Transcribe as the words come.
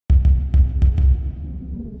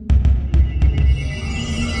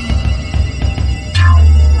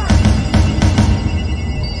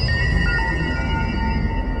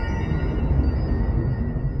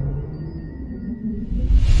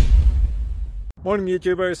Morning,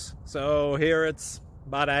 YouTubers. So here it's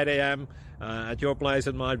about 8 a.m. At your place,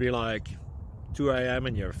 it might be like 2 a.m.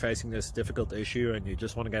 and you're facing this difficult issue and you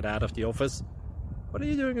just want to get out of the office. What are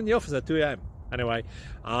you doing in the office at 2 a.m.? Anyway,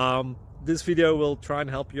 this video will try and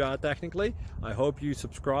help you out technically. I hope you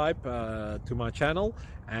subscribe to my channel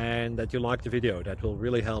and that you like the video. That will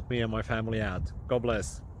really help me and my family out. God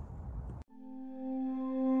bless.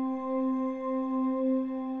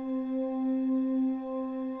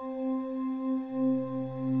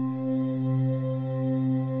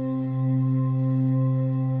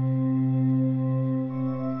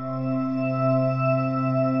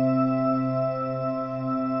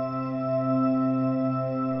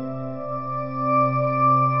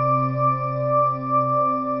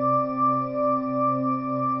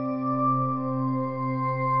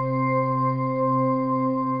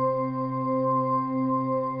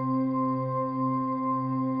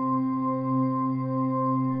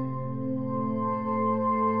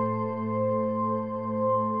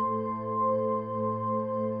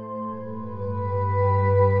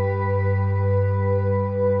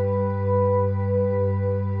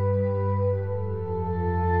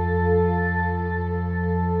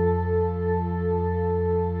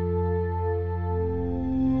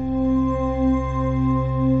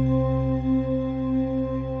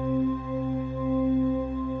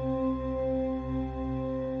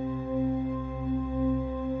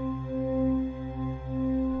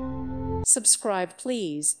 Subscribe,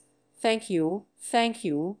 please. Thank you. Thank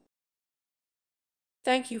you.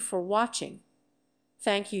 Thank you for watching.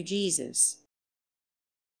 Thank you, Jesus.